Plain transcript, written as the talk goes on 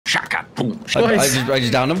shaka, boom. I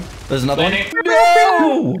just downed him. There's another one.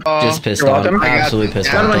 No! Just pissed on. Absolutely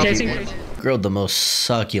pissed on. Chasing. Grilled the most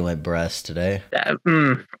succulent breast today. I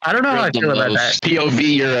don't know how I feel about that.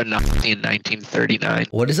 POV, you're a Nazi in 1939.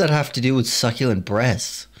 What does that have to do with succulent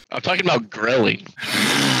breasts? I'm talking about grilling.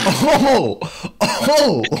 Oh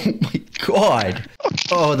my god.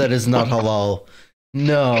 Oh, that is not halal.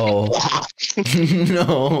 No.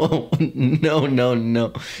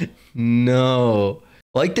 No.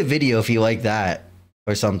 Like the video if you like that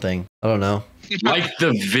or something. I don't know. Like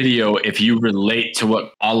the video if you relate to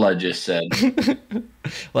what Allah just said.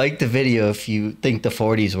 Like the video if you think the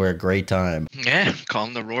 40s were a great time. Yeah, call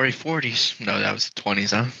them the Rory 40s. No, that was the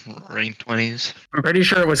 20s, huh? Rain 20s. I'm pretty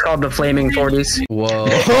sure it was called the Flaming 40s. Whoa.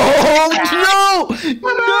 Oh,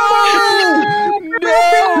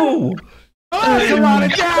 no! That's a lot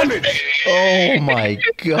of damage. Oh my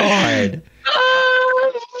god.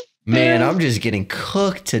 Man, I'm just getting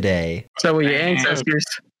cooked today. So were your ancestors.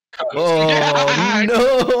 Oh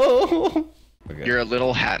no! Okay. You're a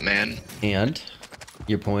little hat man. And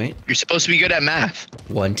your point? You're supposed to be good at math.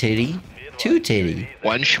 1 titty, 2 titty.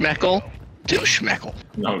 1 schmeckle, 2 schmeckle.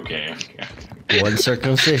 Okay. 1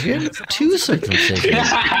 circumcision, 2 circumcision.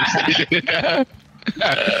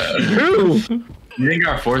 Who? You think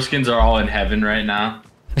our foreskins are all in heaven right now?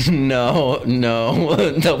 No,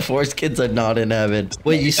 the foreskins are not in heaven.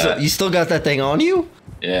 Wait, you still got that thing on you?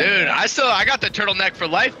 Yeah. Dude, I got the turtleneck for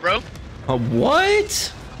life, bro.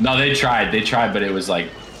 What? No, they tried, but it was like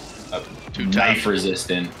Too knife tough.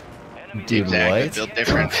 resistant, Dude, Exactly, what? built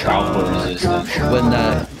different. scalpel resistant.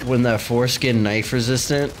 When that foreskin knife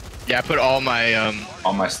resistant? Yeah, I put all my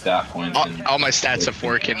All my stat points. all my stats of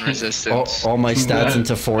foreskin resistance. All my stats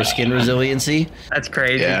into foreskin resiliency? That's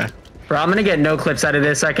crazy. Yeah. Bro, I'm gonna get no clips out of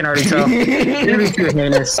this. I can already tell. It's gonna be too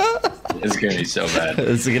heinous. It's gonna be so bad.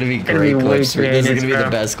 This is gonna be gonna great be way clips. too This is heinous, gonna be bro.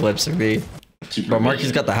 the best clips for me. Super Bro, Marcus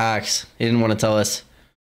bad. got the hacks. He didn't want to tell us.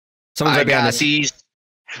 Someone's I right behind got us. these.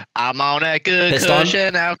 I'm on a good Pissed on?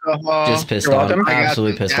 cushion alcohol. Just pissed You're on. welcome. I got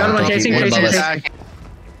Absolutely them pissed down. on. One Thank you. chasing, One above chasing, us. chasing.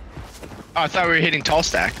 Oh, I thought we were hitting tall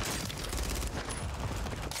stack.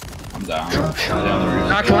 I'm down. I'm down the roof.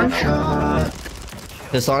 Knocked one.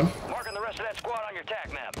 Pissed on. Marking the rest of that squad on your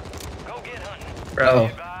tac map. Go get hunting. Bro.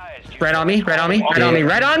 Right on me, right on me, right on me,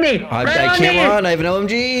 right on me! I Right on can't me! run. I have an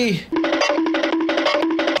LMG.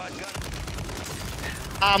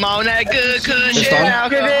 I'm on that good cushion on?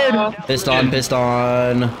 alcohol. Pissed on. Pissed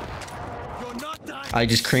on. I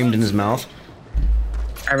just creamed in his mouth.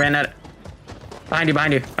 I ran out.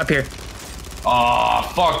 Behind you, up here.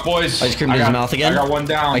 Oh, fuck, boys. I just creamed in his mouth again. I got one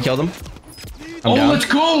down. I killed him. I'm Oh, down. let's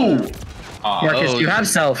go. Marcus, you have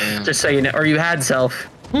self, damn. just so you know, or you had self.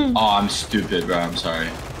 Oh, I'm stupid, bro. I'm sorry.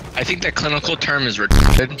 I think that clinical term is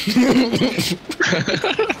retarded.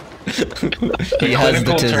 He has the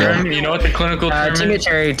Clinical term. tism. You know what the clinical term is?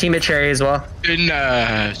 Team at Cherry as well.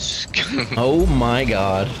 Nice. Oh my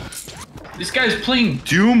god. This guy's playing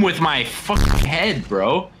Doom with my fucking head,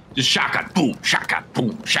 bro. Just shotgun, boom, shotgun,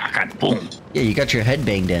 boom, shotgun, boom. Yeah, you got your head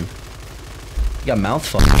banged in. You got mouth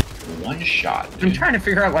fucked. One shot, I'm dude. trying to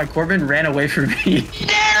figure out why Corbin ran away from me.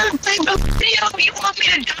 Damn, take the video. You want me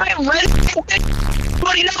to die red?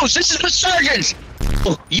 Nobody knows. This is the surgeons.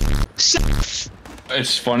 Oh, you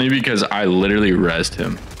It's funny because I literally rezzed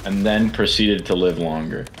him and then proceeded to live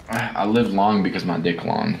longer. I live long because my dick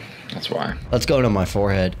long. That's why. Let's go to my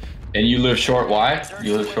forehead. And you live short, why?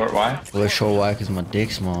 You live short, why? We're short why? Because my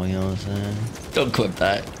dick's small, you know what I'm saying? Don't clip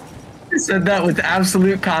that. I said that with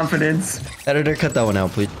absolute confidence. Editor, cut that one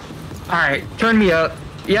out, please. Alright, turn me up.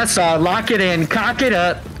 Yes, lock it in, cock it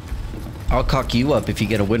up. I'll cock you up if you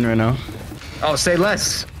get a win right now. Oh, say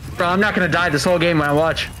less. Bro, I'm not gonna die this whole game when I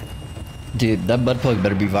watch. Dude, that butt plug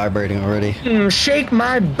better be vibrating already. Shake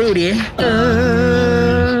my booty.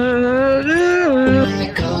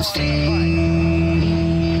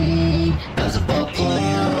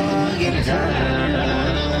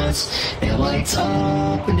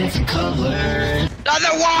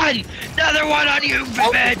 Another one on you,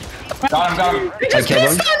 baby. Got him. I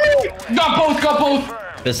killed him. Got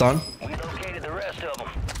both. Pissed on. Located the rest of them.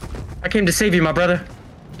 I came to save you, my brother.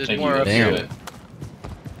 There's Thank more you. up Damn. here.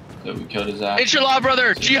 So we killed his ass. Inshallah,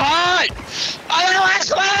 brother. Jihad. I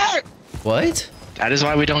swear. What? That is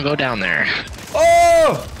why we don't go down there.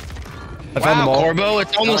 Oh! I found Wow, them all. Corbo,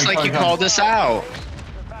 it's almost Come like on, you come on. called this out.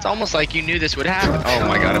 It's almost like you knew this would happen. Oh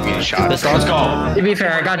my god, I'm being shot. Pissed Let's on. go. To be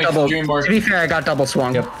fair, I got double. Dream To board. be fair, I got double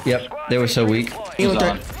swung. Yep. They were so weak. Who's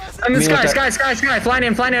on? I'm the Me with sky, that- sky, flying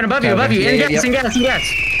in, above you, Okay, above you. yeah, In yeah, gas, yeah. in gas, in gas.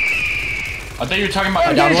 I thought you were talking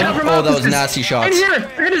about. Down Shot one? from Oh, that was opposites. nasty shots. In here,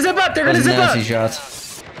 they're gonna zip up, they're That gonna was zip up. nasty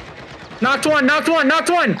shots. Knocked one. Knocked one. Knocked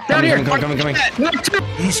one. Down Coming, here. coming. Knocked two.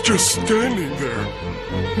 He's just standing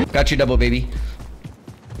there. Got you, double baby.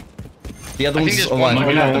 The other I one's think there's I'm one. looking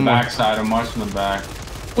One at more, the one more. backside. I'm watching the back.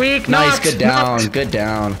 Weak. Nice, Knocked. good down, Knocked. good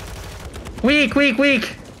down. Weak. Weak.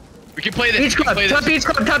 Weak. We can play this. Beach We can club. play Top this. beach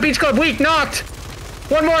club. Top beach club. Weak. Knocked.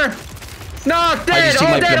 One more. Knocked. I Dead. just team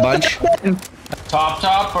All wiped dead. the all bunch. dead.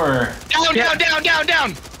 Top or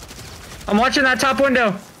Down. I'm watching that top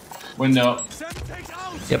window. window?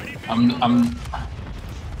 Yep. I'm.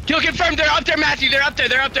 Kill confirmed. They're up there, Matthew. They're up there.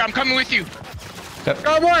 I'm coming with you.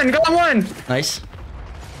 Got one. Got one. Nice.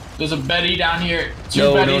 There's a Betty down here. Two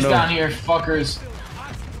No, no, Bettys no. down here, fuckers.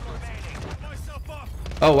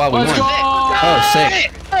 Oh wow, we Let's won. go! Oh,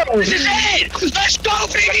 sick. This is it. Let's go,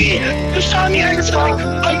 baby. You saw me. I was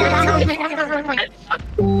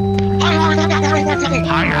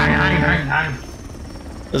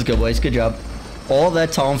Let's go, boys. Good job. All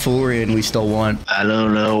that tomfoolery and we still won. I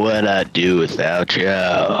don't know what I'd do without you,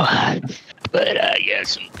 but I got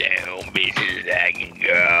some damn bitches I can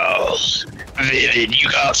go. Vivid, you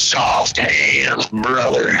got soft hands,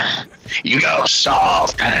 brother. You got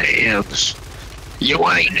soft hands. You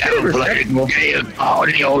ain't never played a game all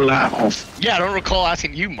in your life. Yeah, I don't recall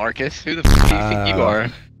asking you, Marcus. Who the f do you think you are?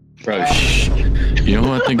 Bro, shh. You know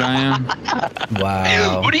what I think I am?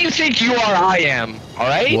 Wow. Who do you think you are? I am. All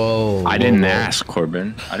right. Whoa. I didn't ask,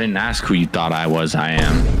 Corbin. I didn't ask who you thought I was. I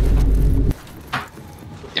am.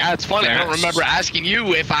 Yeah, it's funny. I don't Yes. remember asking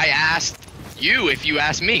you if I asked you if you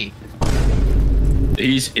asked me.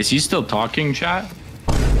 Is he still talking, chat?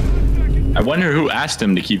 I wonder who asked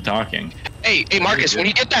him to keep talking. Hey, Marcus, when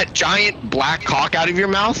you get that giant black cock out of your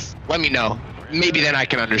mouth, let me know. Maybe then I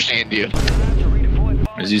can understand you.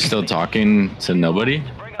 Is he still talking to nobody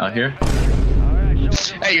out here?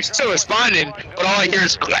 Hey, you're still responding, but all I hear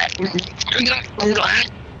is.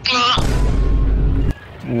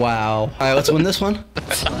 Wow. All right, let's win this one.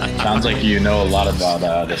 Sounds like you know a lot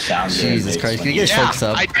about the sound. Jesus Christ. Can you get Yeah, folks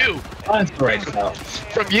up? I do.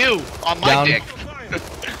 From you on my Down. dick.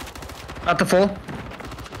 Not the full.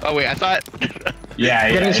 Oh wait, I thought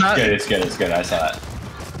Yeah, Getting it's shot? good. It's good. It's good. I saw it.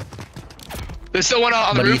 there's still one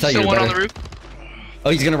on the Buddy, you roof. thought you Still were one on the better. roof. Oh,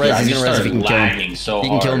 he's gonna res. Yeah, he's you gonna res if he started can kill him. lagging so He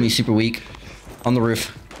can kill hard. me super weak. On the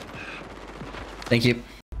roof. Thank you.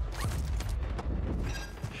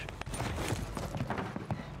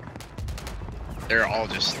 They're all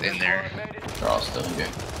just in there. They're all still good.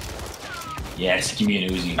 Yes, give me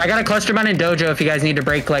an Uzi. I got a cluster mine in dojo if you guys need to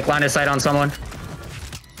break like line of sight on someone.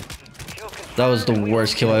 That was the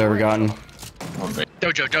worst kill I've ever gotten.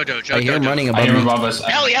 Dojo. I hear him running I above hear me. above us.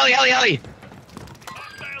 Ellie.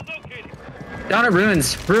 Down at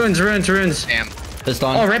ruins. Ruins. Damn. Pissed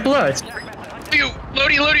on. Oh, right below us.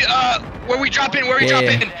 Lodi, where we drop in,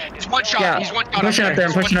 Yeah. He's one shot, Yeah. he's one shot I'm pushing up there,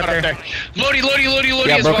 I'm He's one pushing up shot there. Lodi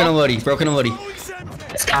Yeah, as broken well. and Lodi. Broken and Lodi.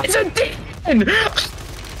 This guy's a demon.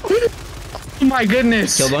 Oh my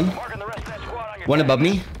goodness. Killed one. One above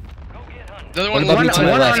me. The other What one, about One, me to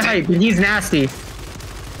my one on left? height, but he's nasty.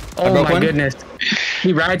 Oh broke my one? goodness.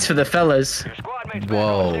 He rides for the fellas.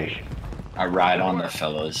 Whoa. I ride on the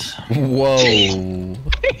fellas. Whoa.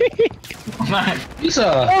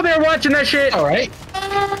 Oh, they're watching that shit. All right.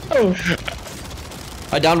 Oh.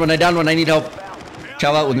 I downed one. I need help.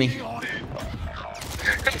 Chow out with me.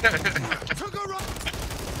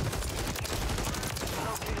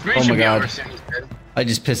 Oh my god. I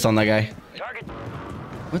just pissed on that guy.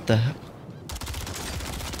 What the hell?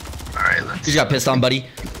 Alright, You just got pissed on, buddy.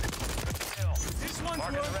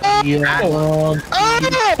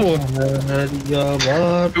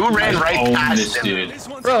 Who ran right Own past this him? dude.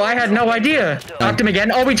 Bro, I had no idea. Knocked him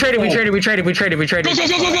again. Oh, we traded. Go, Alright,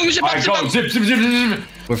 go. Zip.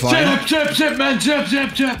 We're fine. Zip, man.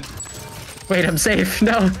 Zip. Wait, I'm safe.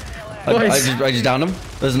 No. I Boys. just downed him.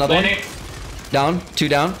 There's another one. Landing. Down. Two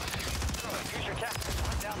down.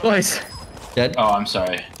 Boys. Dead. Oh, I'm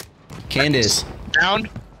sorry. Candace. Down.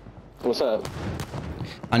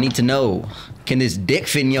 I need to know. Can this dick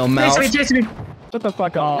fit in your mouth? Chase me.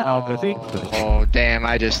 Oh, damn,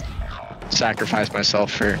 I just sacrificed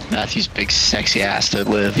myself for Matthew's big sexy ass to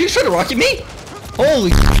live. You trying to rocket me?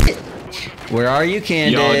 Holy shit. Where are you,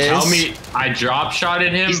 Candace? Yo, tell me, I drop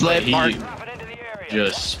shotted him, He's but lit, he Mark.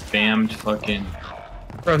 just spammed fucking.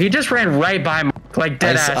 Bro, he just ran right by me. Like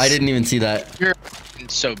dead ass. I didn't even see that. You're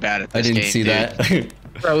so bad at this I didn't game, see dude.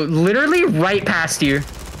 that. Bro, literally right past you.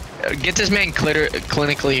 Get this man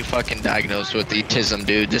clinically fucking diagnosed with autism,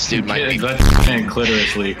 dude. This dude might be. Let's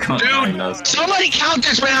clitoriously. Dude, somebody count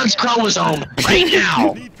this man's chromosome right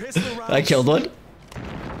now. I killed one.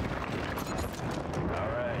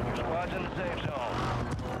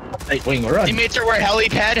 Teammates are where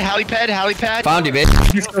helipad. Found you,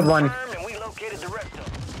 bitch. He's killed one.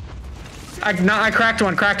 I cracked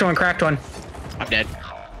one. I'm dead.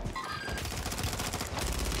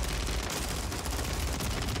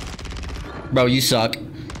 Bro, you suck.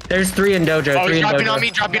 There's 3 in dojo. Oh, 3 he's in dropping dojo.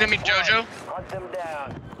 on me, Jojo. Hunt them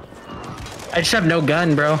down. I just have no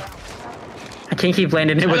gun, bro. I can't keep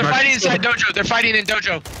landing it Oh, with they're my. fighting inside dojo. They're fighting in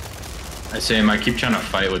dojo. I say him. I keep trying to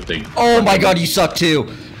fight with the. Oh my god, you suck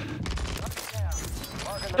too.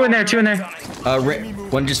 2 in there. 2 in there.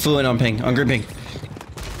 One just flew in on ping, on green ping.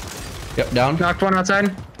 Yep, down. Knocked one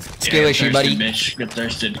outside. Skill issue, buddy. Bitch. Get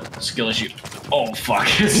thirsted. Skill issue. Oh fuck.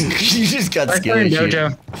 You just got Right skill there in issue.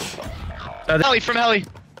 dojo. Heli from heli.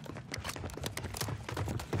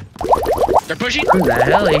 They're pushing. From the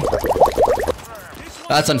heli.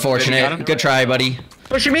 That's unfortunate. Good try, buddy.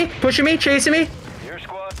 Pushing me, chasing me. Your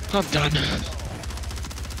squad. I'm done.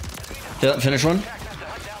 Finish one.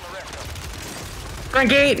 Front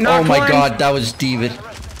gate. Oh Knocked my one. god, that was David.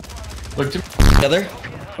 Look to. Together.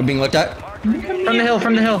 We're being looked at.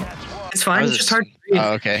 From the hill. It's fine. It's just hard to read.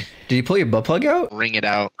 Oh, okay. Did you pull your butt plug out? Ring it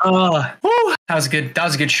out. Woo. That was good. That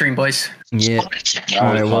was a good stream, boys. Yeah. That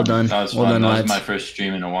Alright, was well fun. done. That was Well fun. done, That lads. was my first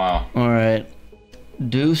stream in a while. Alright.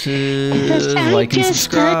 Deuces. Like and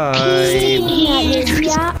subscribe.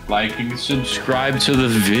 Like and subscribe to the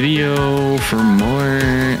video for more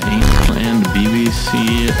Angel and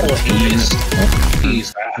BBC.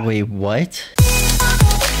 Wait, what?